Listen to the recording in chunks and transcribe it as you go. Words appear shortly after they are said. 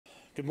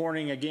Good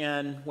morning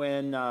again.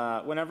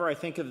 Whenever I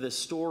think of this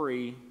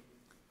story,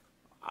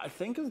 I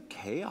think of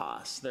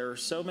chaos. There are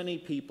so many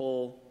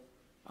people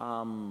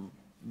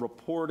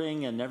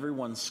reporting, and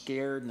everyone's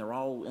scared, and they're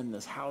all in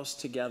this house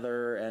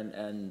together,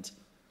 and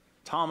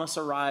Thomas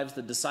arrives.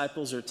 The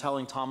disciples are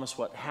telling Thomas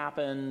what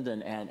happened,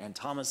 and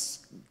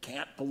Thomas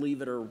can't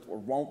believe it or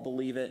won't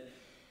believe it.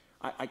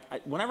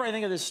 Whenever I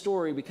think of this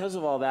story, because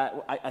of all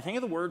that, I think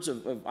of the words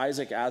of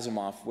Isaac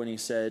Asimov when he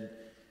said,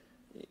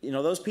 you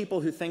know, those people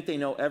who think they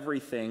know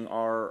everything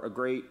are a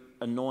great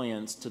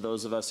annoyance to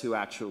those of us who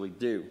actually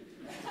do.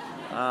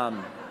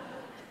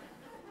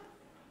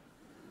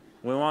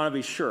 We want to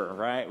be sure,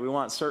 right? We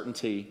want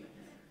certainty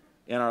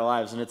in our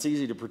lives, and it's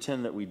easy to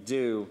pretend that we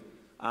do.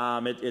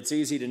 It's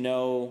easy to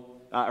know,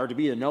 or to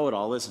be a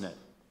know-it-all, isn't it?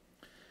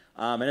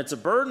 And it's a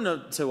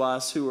burden to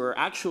us who are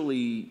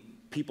actually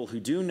people who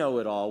do know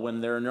it all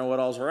when there are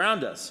know-it-alls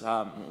around us.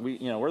 We're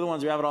the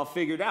ones who have it all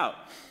figured out.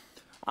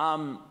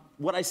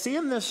 What I see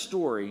in this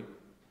story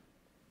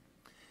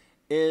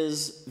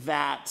is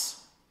that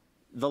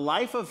the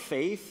life of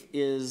faith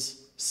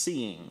is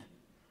seeing,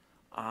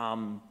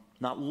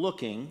 not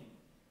looking,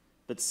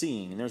 but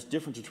seeing. And there's a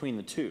difference between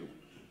the two.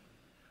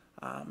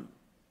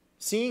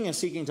 Seeing is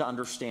seeking to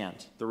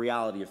understand the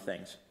reality of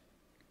things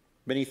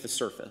beneath the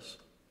surface.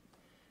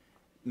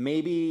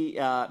 Maybe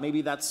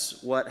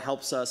that's what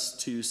helps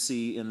us to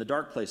see in the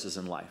dark places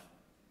in life.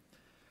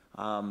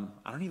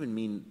 I don't even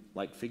mean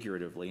like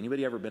figuratively.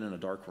 Anybody ever been in a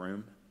dark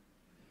room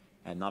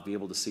and not be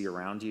able to see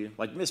around you?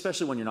 Like,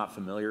 especially when you're not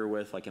familiar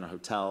with, like in a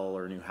hotel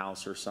or a new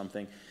house or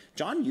something.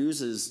 John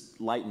uses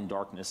light and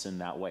darkness in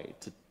that way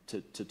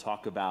to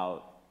talk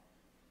about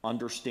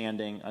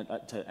understanding,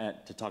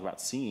 to talk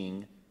about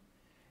seeing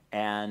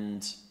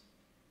and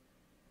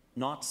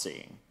not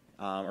seeing,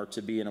 or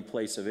to be in a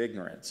place of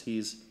ignorance.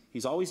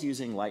 He's always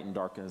using light and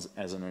darkness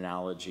as an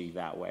analogy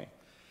that way.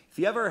 If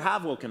you ever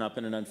have woken up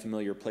in an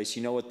unfamiliar place,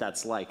 you know what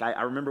that's like.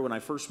 I remember when I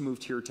first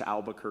moved here to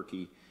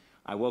Albuquerque,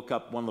 I woke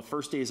up one of the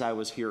first days I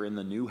was here in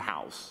the new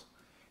house.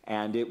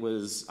 And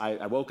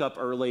I woke up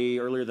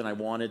earlier than I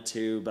wanted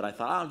to, but I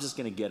thought, I'm just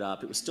going to get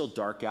up. It was still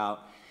dark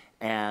out.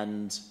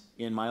 And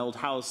in my old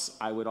house,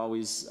 I would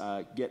always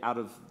get out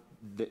of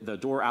the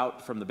door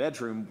out from the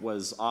bedroom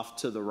was off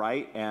to the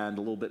right and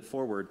a little bit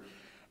forward.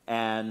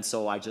 And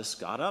so I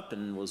just got up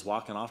and was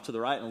walking off to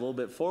the right and a little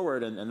bit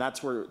forward, and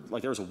that's where,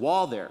 like, there was a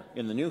wall there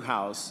in the new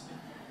house.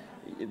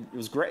 It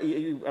was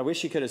great. I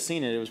wish you could have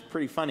seen it. It was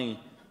pretty funny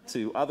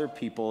to other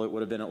people, it would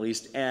have been at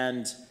least.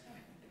 And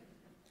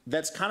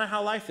that's kind of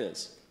how life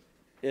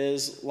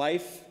is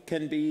life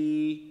can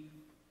be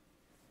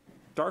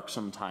dark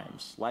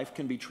sometimes. Life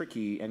can be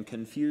tricky and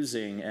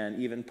confusing and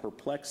even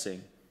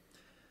perplexing.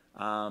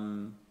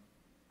 In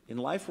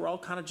life, we're all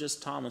kind of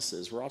just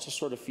Thomases. We're all just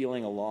sort of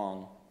feeling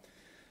along.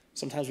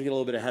 Sometimes we get a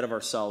little bit ahead of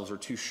ourselves or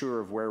too sure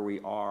of where we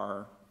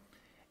are.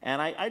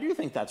 And I do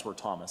think that's where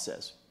Thomas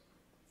is.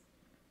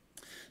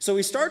 So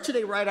we start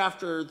today right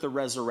after the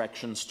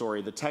resurrection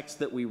story, the text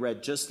that we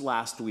read just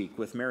last week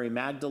with Mary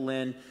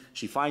Magdalene.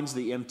 She finds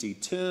the empty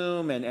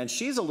tomb, and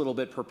she's a little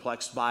bit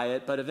perplexed by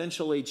it, but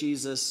eventually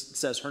Jesus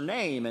says her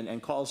name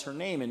and calls her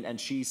name, and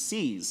she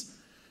sees.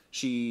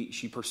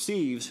 She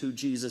perceives who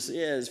Jesus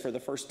is for the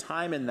first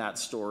time in that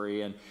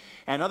story.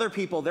 And other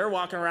people, they're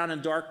walking around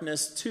in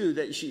darkness too.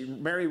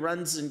 Mary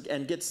runs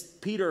and gets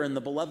Peter and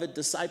the beloved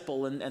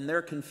disciple, and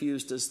they're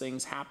confused as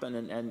things happen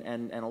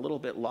and a little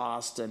bit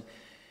lost.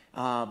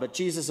 But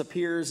Jesus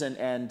appears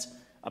and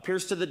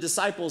appears to the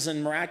disciples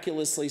and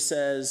miraculously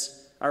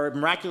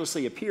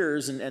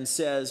appears and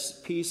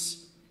says,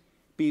 "Peace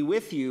be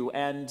with you."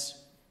 And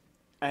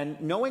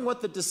knowing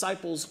what the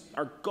disciples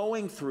are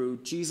going through,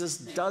 Jesus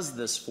does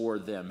this for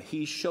them.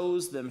 He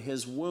shows them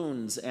his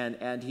wounds,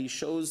 and he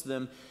shows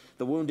them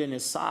the wound in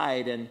his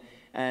side. And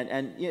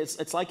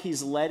it's like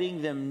he's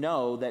letting them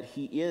know that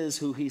he is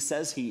who he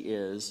says he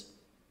is.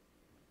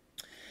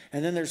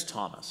 And then there's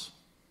Thomas.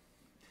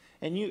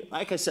 And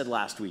like I said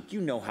last week,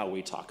 you know how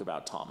we talk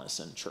about Thomas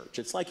in church.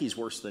 It's like he's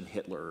worse than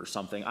Hitler or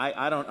something.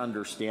 I don't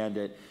understand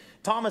it.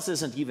 Thomas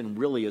isn't even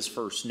really his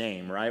first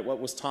name, right? What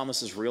was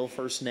Thomas's real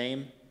first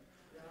name?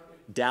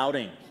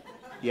 Doubting.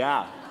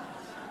 Yeah.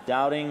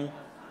 Doubting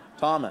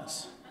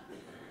Thomas.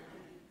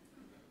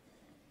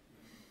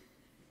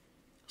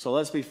 So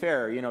let's be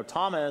fair. You know,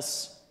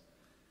 Thomas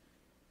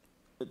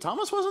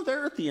wasn't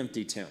there at the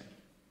empty tomb.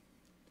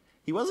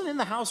 He wasn't in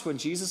the house when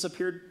Jesus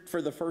appeared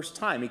for the first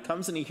time. He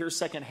comes and he hears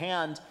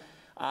secondhand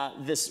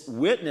this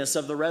witness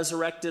of the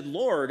resurrected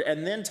Lord.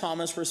 And then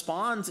Thomas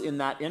responds in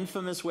that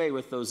infamous way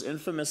with those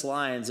infamous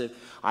lines,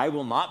 "I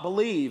will not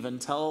believe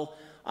until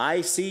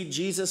I see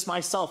Jesus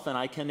myself and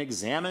I can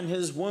examine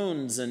his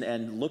wounds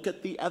and look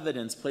at the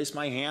evidence, place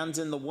my hands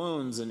in the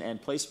wounds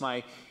and place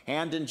my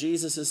hand in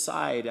Jesus'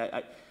 side."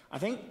 I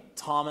think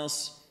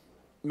Thomas,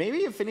 maybe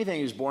if anything,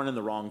 he was born in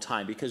the wrong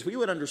time, because we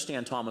would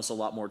understand Thomas a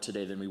lot more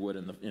today than we would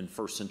in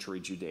first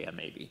century Judea,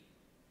 maybe.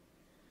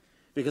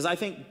 Because I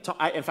think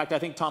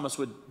Thomas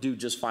would do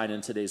just fine in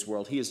today's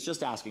world. He is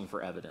just asking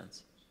for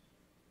evidence.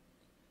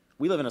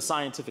 We live in a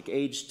scientific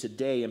age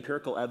today.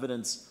 Empirical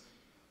evidence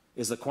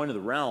is the coin of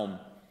the realm.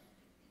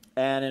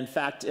 And in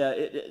fact,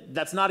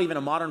 that's not even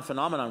a modern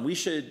phenomenon.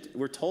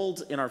 We're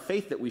told in our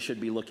faith that we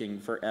should be looking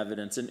for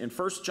evidence. In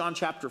 1 John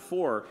chapter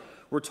 4,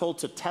 we're told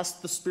to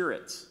test the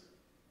spirits,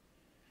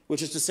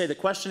 which is to say that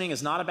questioning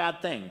is not a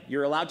bad thing.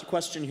 You're allowed to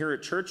question here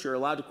at church. You're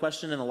allowed to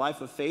question in the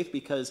life of faith,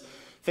 because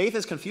faith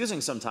is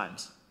confusing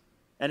sometimes,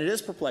 and it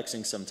is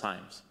perplexing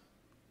sometimes.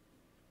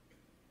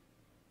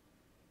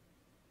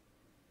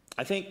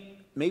 I think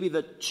maybe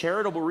the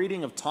charitable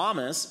reading of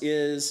Thomas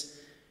is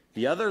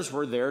the others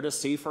were there to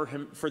see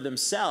for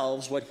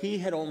themselves what he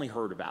had only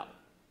heard about.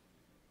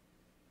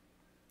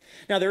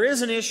 Now, there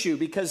is an issue,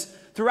 because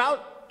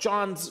throughout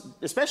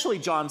especially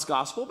John's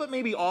gospel, but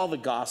maybe all the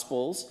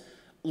gospels,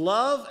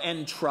 love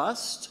and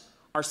trust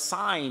are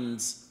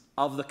signs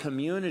of the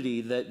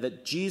community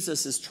that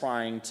Jesus is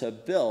trying to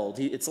build.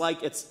 It's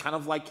kind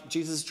of like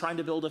Jesus is trying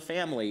to build a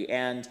family.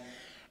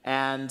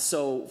 And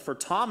so for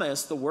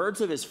Thomas, the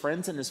words of his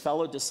friends and his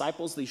fellow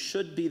disciples, these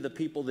should be the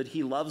people that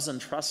he loves and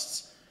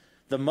trusts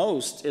the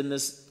most in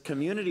this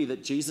community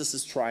that Jesus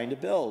is trying to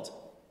build.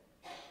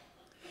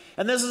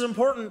 And this is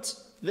important,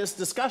 this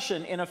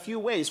discussion, in a few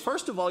ways.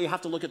 First of all, you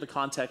have to look at the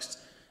context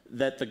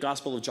that the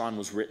Gospel of John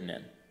was written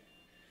in.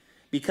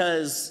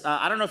 Because,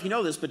 I don't know if you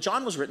know this, but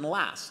John was written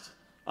last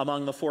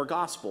among the 4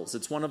 Gospels.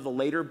 It's one of the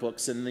later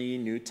books in the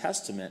New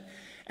Testament.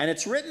 And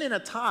it's written in a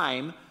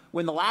time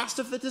when the last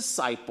of the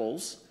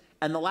disciples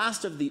and the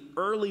last of the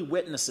early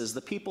witnesses,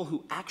 the people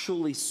who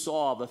actually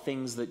saw the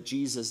things that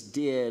Jesus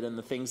did and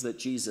the things that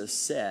Jesus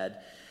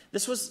said,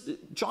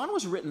 John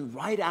was written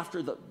right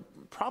after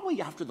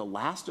probably after the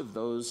last of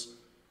those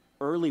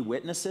early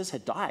witnesses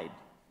had died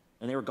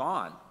and they were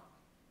gone.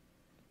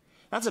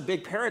 That's a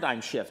big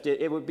paradigm shift.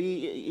 It would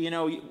be,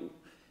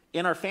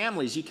 in our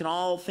families, you can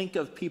all think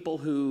of people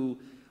who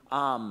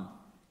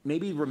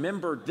maybe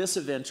remembered this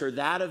event or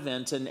that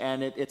event,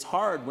 and it's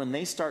hard when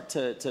they start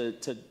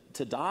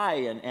to die,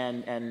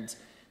 and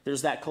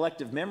there's that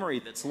collective memory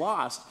that's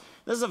lost.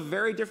 This is a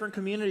very different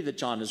community that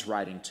John is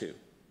writing to.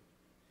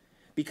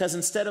 Because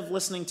instead of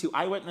listening to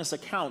eyewitness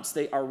accounts,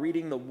 they are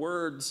reading the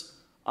words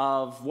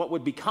of what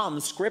would become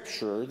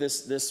Scripture,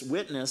 this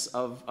witness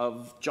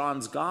of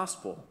John's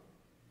gospel.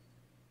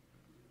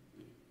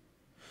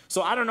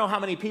 So I don't know how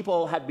many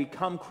people had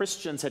become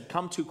Christians, had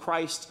come to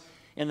Christ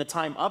in the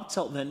time up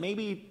till then,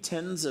 maybe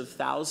tens of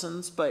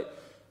thousands, but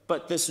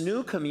this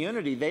new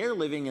community, they are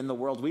living in the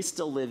world we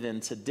still live in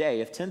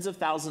today. If tens of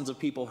thousands of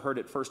people heard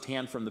it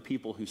firsthand from the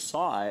people who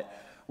saw it,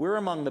 we're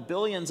among the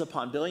billions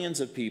upon billions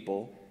of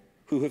people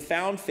who have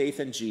found faith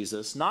in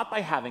Jesus, not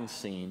by having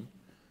seen,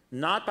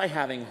 not by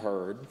having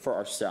heard for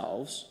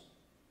ourselves,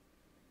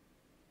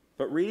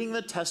 but reading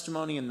the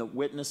testimony and the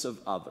witness of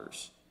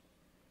others.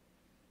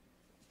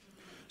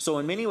 So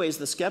in many ways,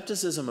 the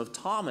skepticism of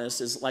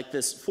Thomas is like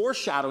this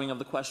foreshadowing of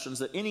the questions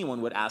that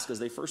anyone would ask as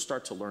they first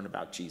start to learn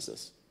about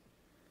Jesus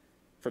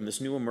from this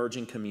new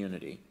emerging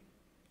community.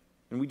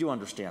 And we do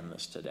understand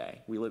this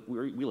today. We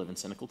live in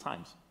cynical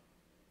times.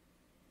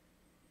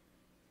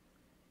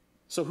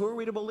 So who are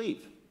we to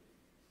believe?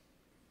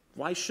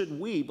 Why should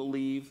we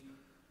believe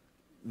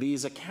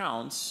these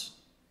accounts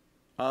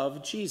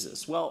of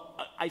Jesus? Well,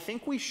 I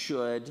think we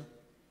should,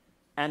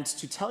 and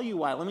to tell you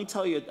why, let me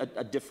tell you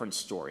a different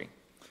story.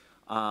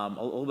 A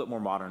little bit more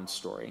modern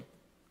story.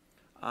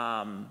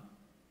 Early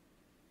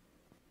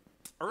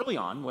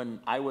on,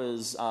 when I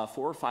was 4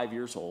 or 5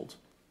 years old,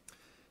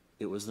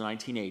 it was the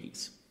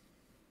 1980s,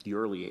 the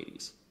early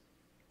 80s.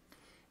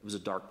 It was a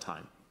dark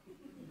time.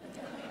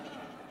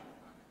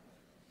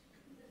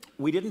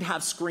 We didn't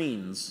have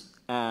screens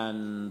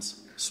and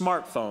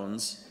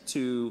smartphones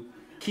to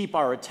keep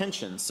our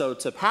attention. So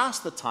to pass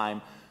the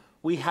time,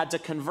 we had to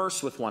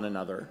converse with one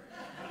another.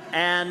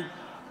 And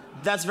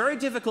that's very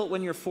difficult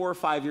when you're 4 or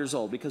 5 years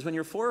old, because when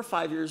you're 4 or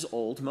 5 years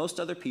old, most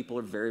other people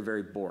are very,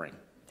 very boring.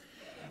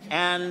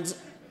 And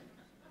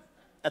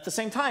at the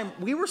same time,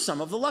 we were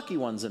some of the lucky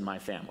ones in my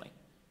family,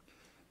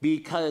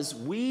 because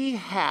we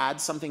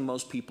had something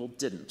most people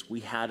didn't.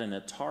 We had an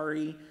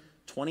Atari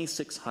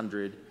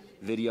 2600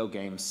 video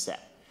game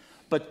set.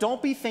 But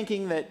don't be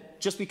thinking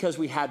that just because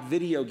we had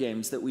video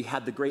games that we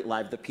had the great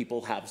life that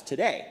people have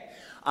today,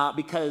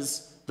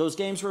 because those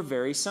games were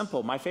very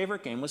simple. My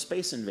favorite game was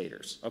Space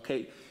Invaders.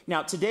 Okay,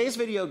 now today's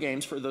video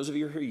games, for those of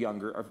you who are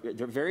younger,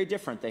 they're very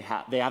different. They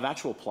have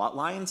actual plot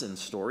lines and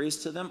stories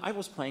to them. I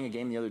was playing a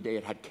game the other day.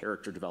 It had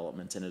character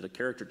development in it. A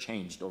character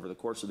changed over the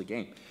course of the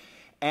game,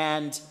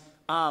 and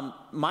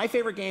my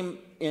favorite game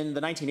in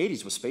the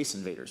 1980s was Space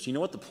Invaders. You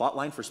know what the plot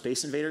line for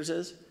Space Invaders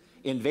is?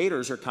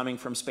 Invaders are coming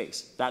from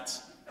space.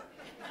 That's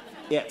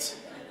it.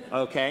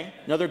 Okay?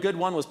 Another good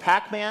one was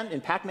Pac-Man. In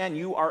Pac-Man,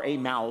 you are a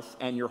mouth,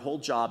 and your whole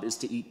job is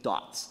to eat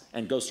dots,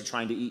 and ghosts are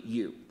trying to eat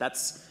you.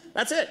 That's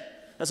it.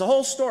 That's the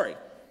whole story.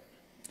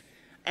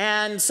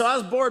 And so I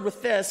was bored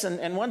with this,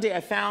 and one day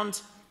I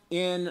found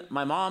in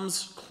my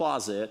mom's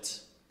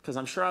closet, because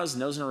I'm sure I was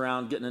nosing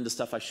around getting into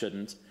stuff I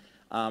shouldn't,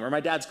 or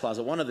my dad's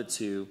closet, one of the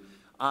two,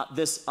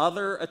 this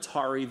other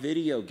Atari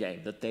video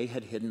game that they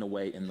had hidden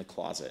away in the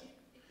closet.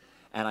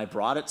 And I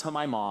brought it to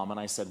my mom, and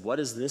I said, what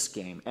is this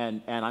game?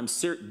 And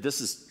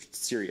this is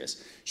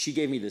serious. She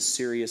gave me this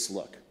serious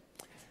look.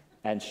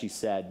 And she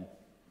said,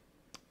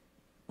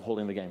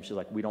 holding the game, she's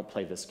like, we don't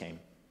play this game.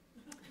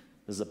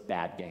 This is a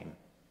bad game,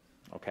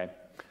 okay?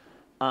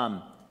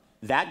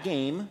 That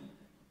game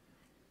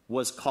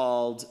was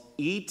called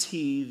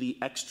E.T. the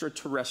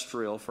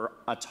Extraterrestrial for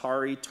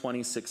Atari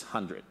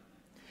 2600.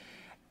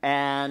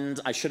 And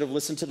I should have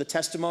listened to the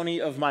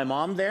testimony of my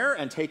mom there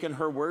and taken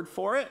her word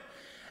for it.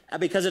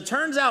 Because it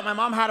turns out my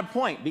mom had a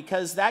point,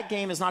 because that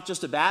game is not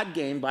just a bad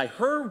game. By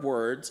her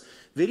words,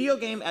 video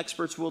game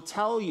experts will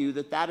tell you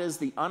that that is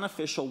the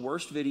unofficial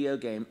worst video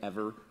game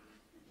ever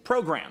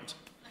programmed.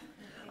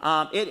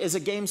 It is a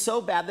game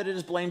so bad that it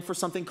is blamed for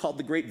something called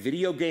the Great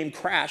Video Game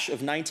Crash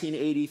of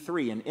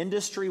 1983, an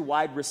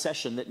industry-wide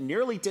recession that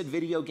nearly did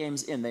video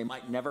games in. They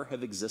might never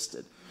have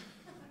existed.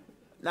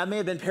 That may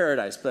have been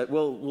paradise, but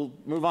we'll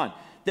move on.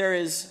 There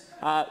is,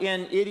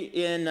 in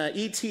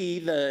E.T.,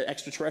 the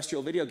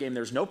extraterrestrial video game,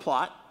 there's no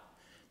plot,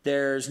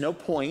 there's no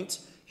point.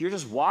 You're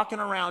just walking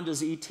around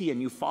as E.T.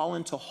 and you fall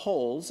into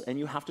holes and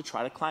you have to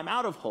try to climb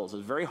out of holes.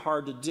 It's very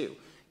hard to do.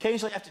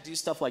 Occasionally you have to do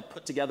stuff like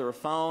put together a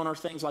phone or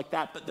things like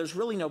that, but there's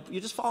really no,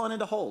 you're just falling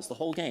into holes the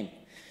whole game.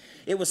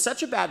 It was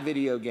such a bad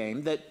video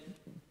game that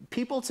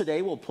people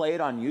today will play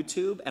it on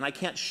YouTube, and I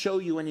can't show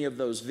you any of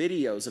those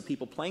videos of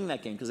people playing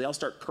that game because they all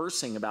start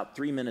cursing about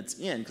 3 minutes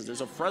in because they're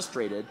so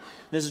frustrated.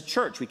 There's a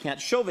church. We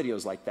can't show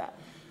videos like that.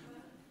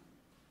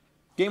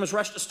 Game was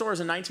rushed to stores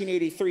in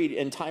 1983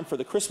 in time for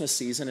the Christmas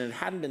season, and it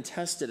hadn't been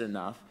tested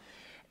enough.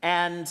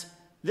 And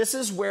this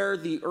is where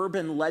the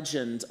urban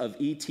legend of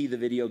E.T. the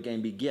video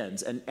game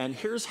begins. And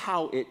here's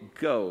how it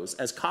goes.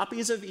 As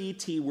copies of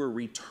E.T. were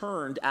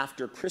returned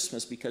after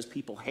Christmas because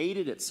people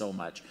hated it so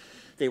much,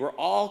 they were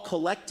all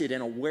collected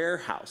in a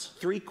warehouse,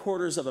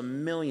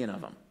 750,000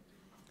 of them.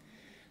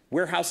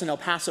 Warehouse in El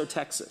Paso,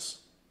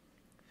 Texas.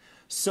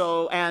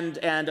 So, and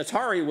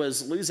Atari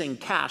was losing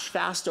cash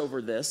fast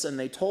over this, and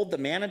they told the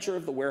manager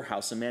of the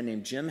warehouse, a man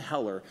named Jim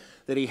Heller,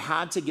 that he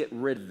had to get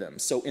rid of them.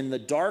 So in the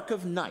dark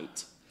of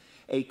night,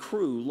 a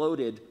crew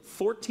loaded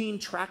 14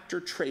 tractor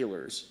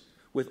trailers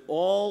with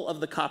all of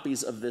the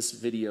copies of this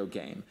video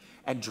game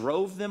and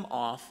drove them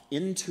off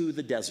into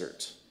the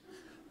desert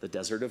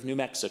of New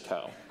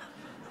Mexico,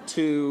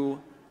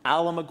 to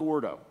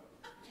Alamogordo,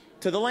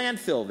 to the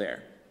landfill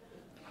there.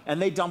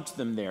 And they dumped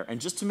them there. And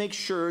just to make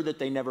sure that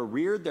they never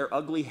reared their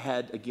ugly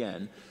head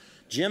again,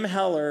 Jim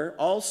Heller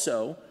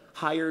also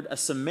hired a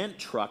cement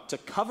truck to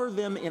cover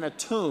them in a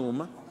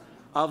tomb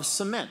of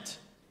cement.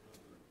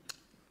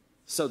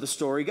 So the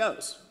story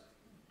goes.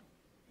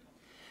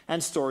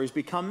 And stories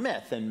become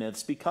myth, and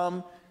myths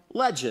become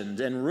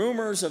legend, and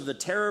rumors of the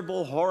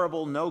terrible,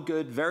 horrible, no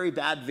good, very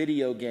bad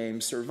video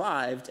game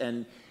survived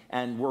and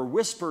were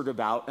whispered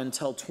about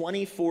until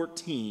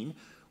 2014,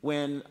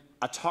 when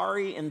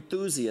Atari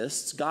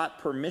enthusiasts got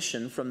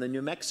permission from the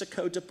New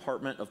Mexico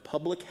Department of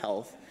Public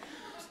Health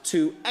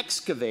to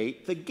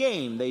excavate the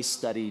game. They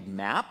studied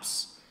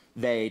maps,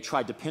 they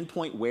tried to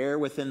pinpoint where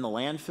within the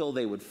landfill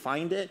they would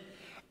find it,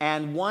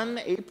 and one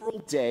April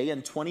day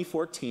in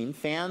 2014,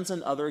 fans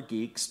and other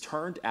geeks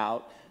turned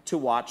out to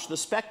watch the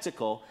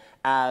spectacle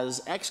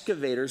as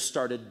excavators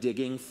started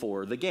digging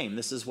for the game.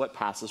 This is what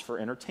passes for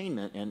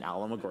entertainment in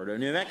Alamogordo,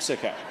 New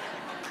Mexico.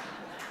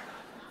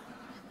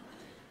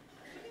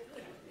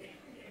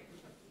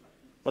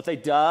 But they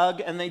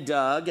dug,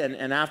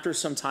 and after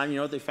some time, you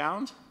know what they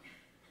found?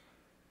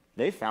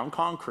 They found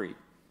concrete.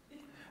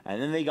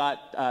 And then they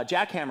got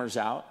jackhammers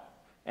out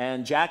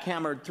and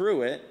jackhammered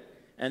through it,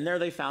 and there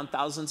they found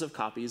thousands of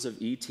copies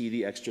of E.T.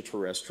 the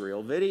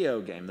Extraterrestrial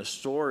video game. The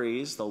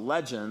stories, the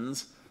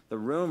legends, the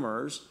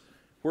rumors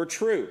were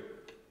true.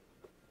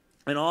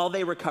 And all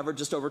they recovered,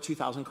 just over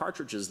 2,000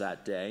 cartridges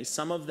that day.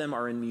 Some of them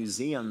are in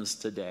museums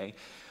today.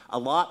 A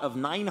lot of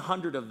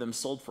 900 of them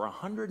sold for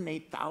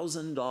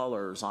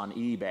 $108,000 on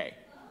eBay.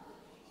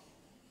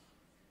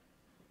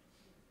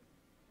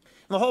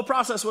 The whole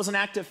process was an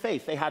act of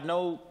faith. They had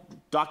no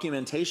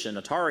documentation.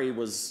 Atari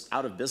was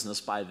out of business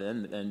by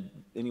then, and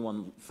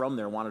anyone from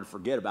there wanted to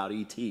forget about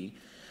E.T.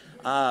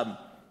 And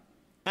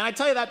I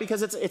tell you that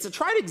because it's a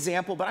trite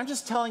example, but I'm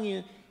just telling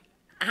you,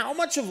 how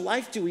much of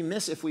life do we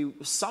miss if we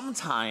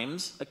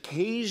sometimes,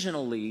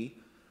 occasionally,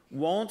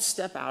 won't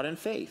step out in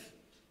faith?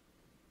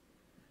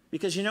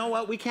 Because you know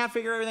what? We can't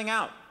figure everything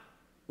out.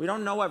 We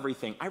don't know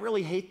everything. I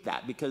really hate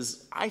that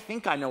because I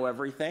think I know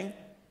everything.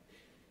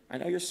 I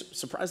know you're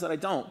surprised that I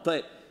don't,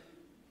 but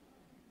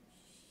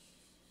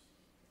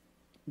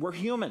we're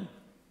human.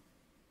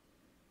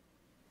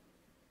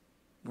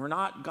 We're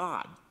not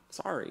God.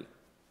 Sorry.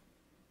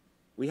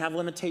 We have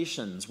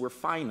limitations. We're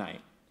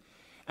finite.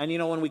 And you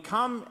know, when we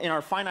come in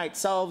our finite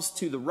selves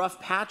to the rough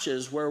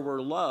patches where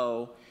we're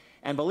low,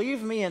 and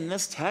believe me, in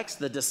this text,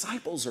 the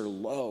disciples are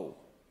low.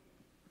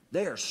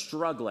 They are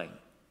struggling.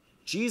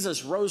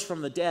 Jesus rose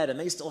from the dead, and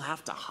they still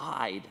have to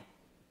hide.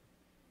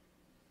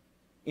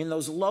 In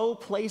those low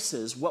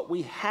places, what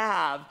we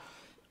have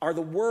are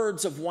the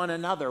words of one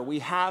another. We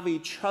have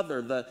each other,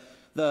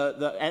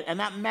 and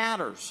that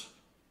matters.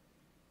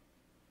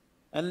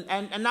 And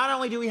not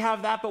only do we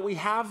have that, but we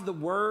have the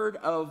word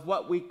of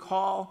what we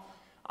call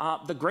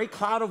the great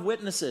cloud of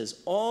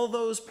witnesses, all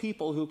those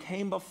people who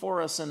came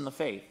before us in the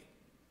faith,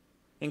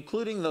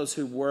 including those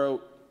who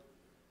wrote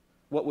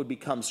what would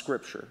become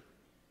Scripture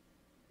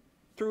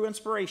through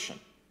inspiration.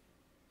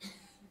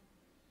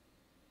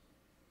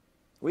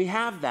 We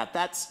have that.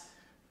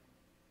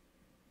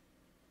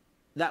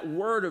 That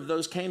word of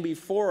those came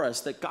before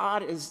us,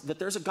 that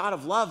there's a God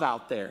of love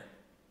out there.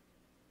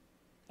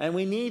 And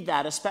we need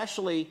that,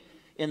 especially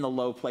in the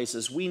low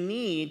places. We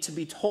need to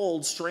be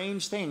told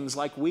strange things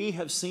like we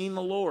have seen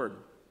the Lord.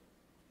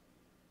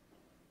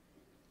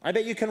 I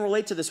bet you can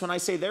relate to this when I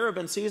say there have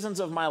been seasons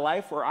of my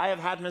life where I have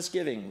had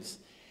misgivings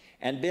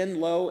and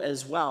been low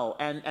as well.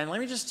 And let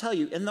me just tell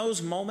you, in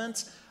those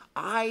moments,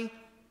 I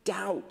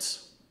doubt.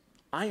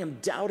 I am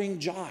doubting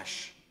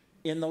Josh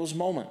in those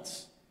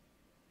moments.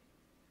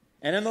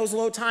 And in those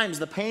low times,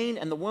 the pain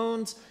and the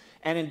wounds,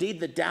 and indeed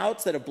the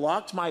doubts that have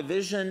blocked my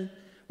vision,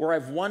 where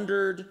I've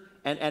wondered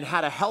and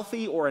had a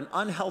healthy or an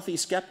unhealthy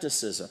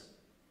skepticism.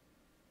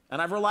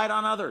 And I've relied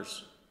on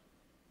others,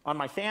 on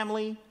my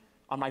family,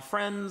 on my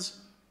friends,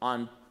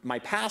 on my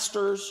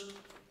pastors,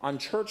 on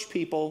church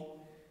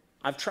people.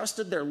 I've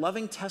trusted their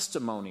loving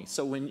testimony.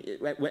 So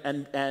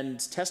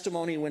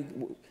testimony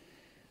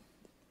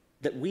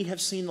that we have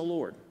seen the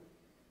Lord.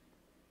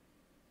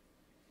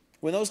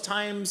 When those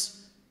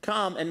times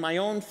come and my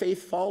own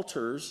faith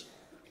falters,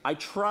 I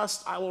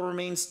trust I will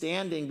remain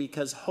standing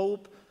because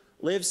hope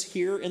lives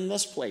here in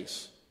this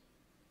place,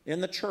 in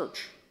the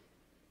church.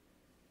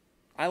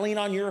 I lean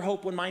on your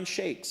hope when mine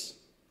shakes.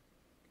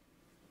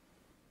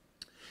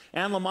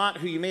 Anne Lamott,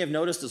 who you may have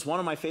noticed is one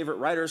of my favorite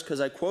writers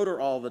because I quote her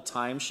all the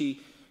time,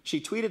 she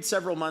tweeted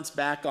several months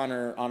back on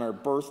her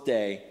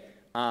birthday,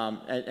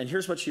 and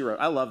here's what she wrote.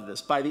 I love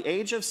this. By the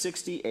age of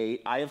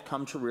 68, I have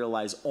come to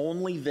realize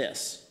only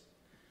this,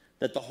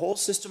 that the whole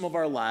system of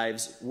our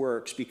lives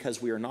works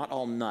because we are not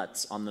all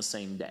nuts on the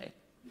same day.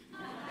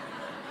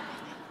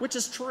 Which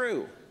is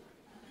true.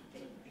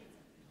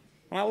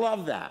 And I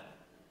love that.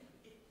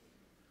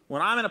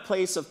 When I'm in a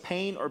place of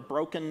pain or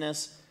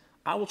brokenness,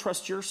 I will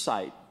trust your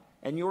sight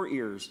and your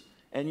ears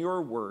and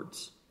your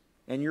words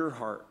and your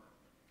heart.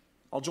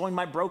 I'll join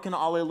my broken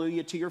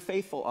alleluia to your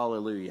faithful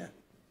alleluia.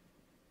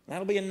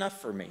 That'll be enough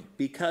for me,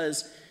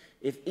 because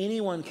if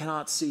anyone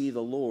cannot see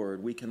the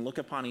Lord, we can look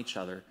upon each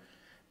other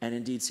and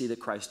indeed see that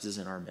Christ is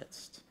in our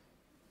midst.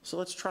 So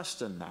let's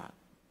trust in that.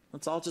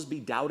 Let's all just be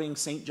doubting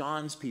St.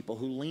 John's people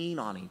who lean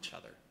on each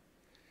other.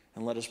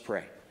 And let us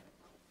pray.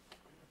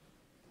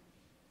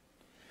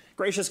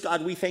 Gracious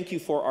God, we thank you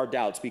for our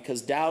doubts,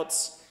 because doubt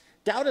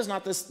is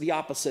not the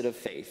opposite of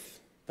faith.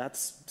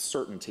 That's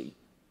certainty.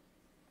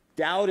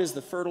 Doubt is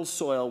the fertile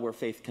soil where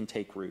faith can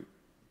take root.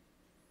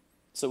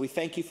 So we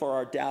thank you for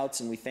our doubts,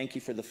 and we thank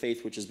you for the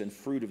faith which has been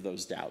fruit of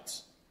those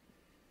doubts.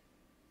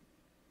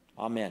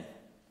 Amen.